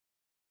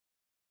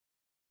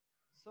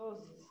So,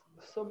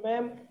 so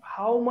ma'am,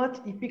 how much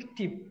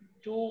effective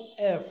to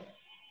F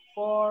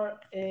for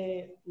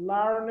a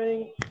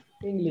learning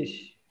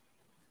English?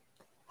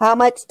 How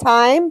much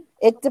time?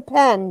 It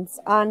depends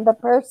on the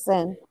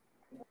person.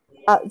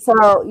 So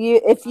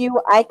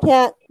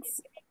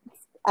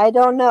I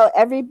don't know.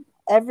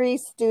 Every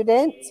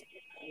student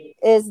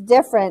is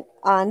different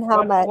on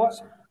how But much.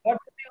 what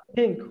do you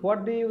think?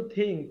 What do you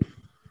think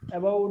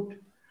about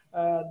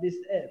this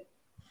app?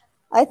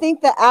 I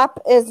think the app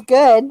is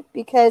good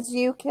because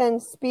you can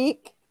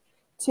speak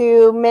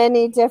to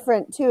many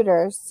different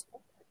tutors.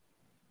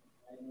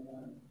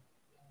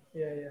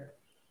 Yeah, yeah,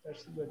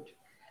 that's good.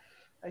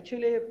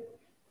 Actually,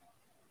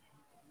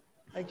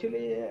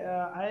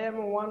 I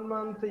am 1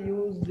 month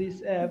use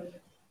this app,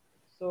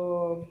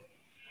 so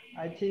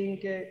I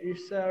think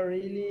it's a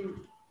really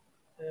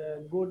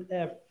good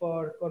app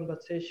for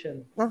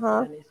conversation,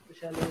 Uh-huh. and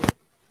especially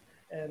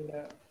and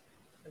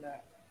and, uh,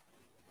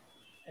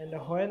 and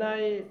when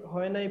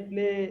I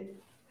play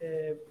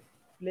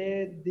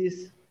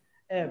this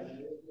app,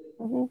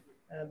 Hmm.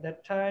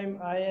 that time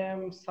I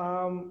am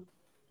some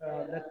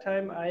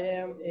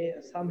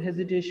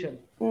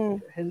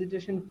Mm.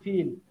 hesitation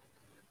feel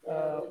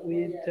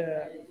with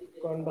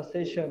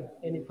conversation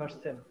any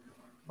person,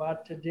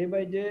 but day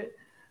by day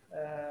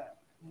uh,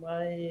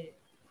 my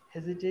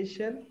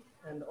hesitation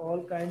and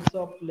all kinds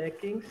of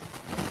lackings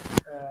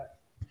uh,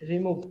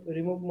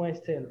 remove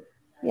myself.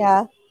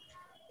 Yeah.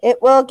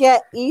 It will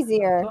get uh,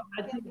 easier.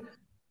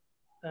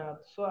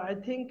 so i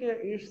think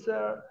it's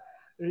a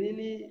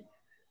really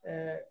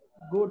uh,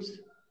 good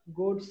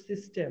good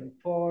system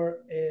for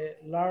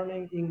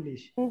learning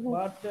English. Hmm.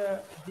 But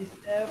this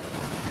app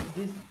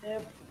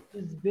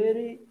is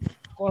very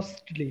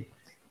costly,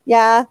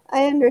 Yeah, I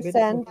very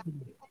understand. costly.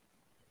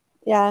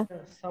 Yeah.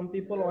 Some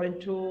people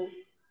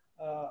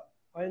uh,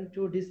 want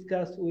to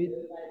discuss with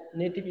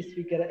native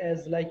speaker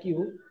as like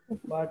you,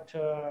 but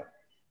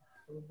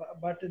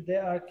they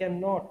are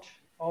cannot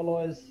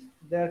always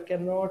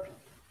cannot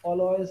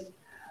always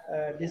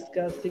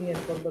discussing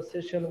and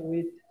conversation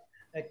with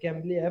a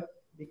Cambly app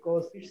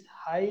because it's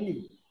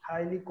highly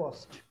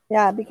cost.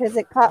 Yeah, because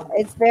Um,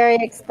 it's very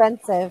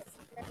expensive.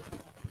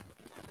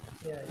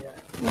 yeah, yeah.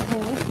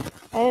 Hmm.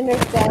 I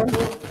understand.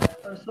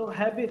 So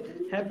have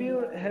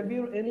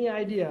you any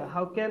idea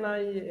how can I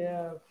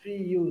free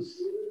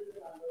use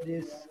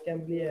this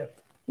Cambly app?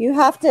 You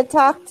have to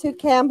talk to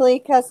Cambly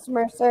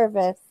customer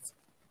service.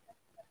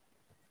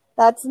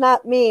 That's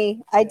not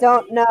me. I Yeah.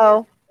 don't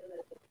know.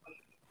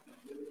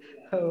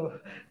 Oh,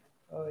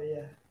 oh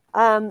yeah.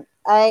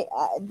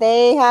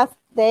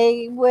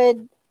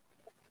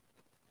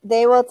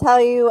 They will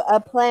tell you a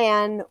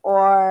plan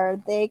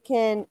or they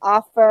can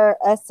offer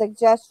a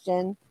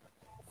suggestion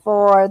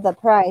for the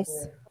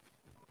price.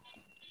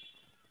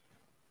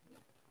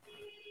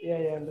 Yeah,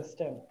 yeah, yeah,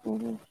 understand.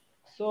 Hmm.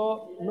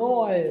 So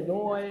no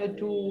way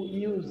to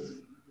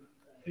use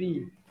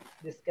free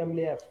this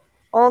Cambly app.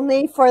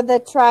 Only for the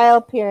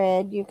trial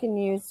period you can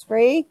use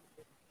free.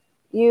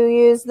 You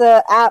use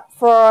the app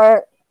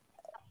for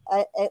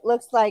it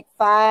looks like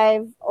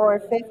 5 or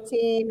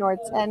 15 or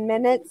 10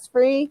 minutes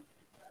free,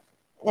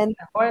 and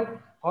When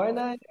when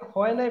I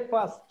when I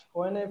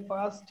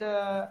first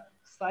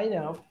sign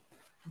up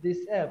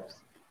these apps,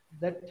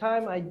 that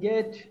time I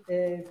get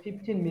a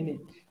 15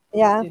 minute,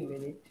 yeah, 15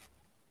 minute.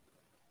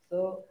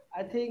 So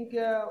I think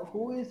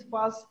who is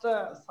first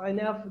sign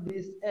up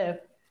this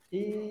app,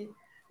 he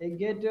he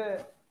get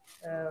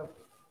uh,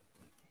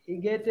 he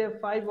get a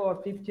 5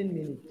 or 15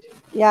 minute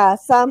yeah.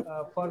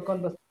 for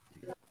conversation.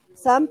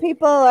 Some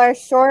people are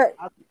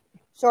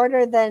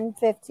shorter than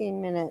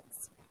 15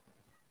 minutes.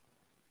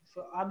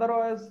 So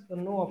otherwise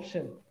no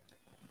option.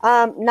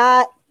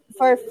 Not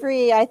for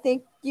free. I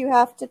think you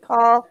have to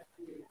call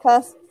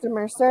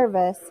customer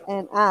service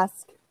and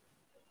ask.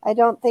 I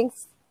don't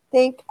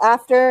think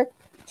after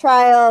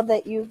trial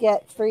that you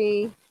get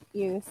free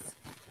use.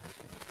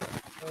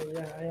 Oh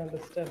yeah, I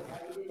understand.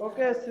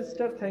 Okay,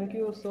 sister, thank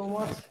you so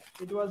much.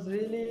 It was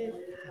really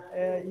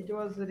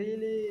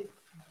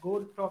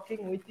good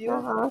talking with you,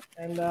 Uh-huh.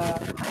 and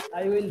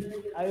I will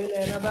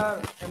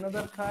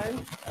another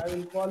time I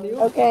will call you.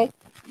 Okay.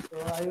 So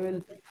I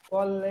will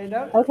call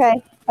later.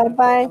 Okay.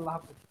 Bye-bye. Allah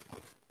Hafiz.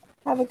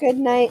 Have a good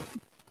night.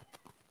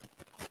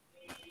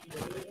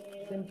 Yes,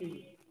 same to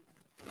you.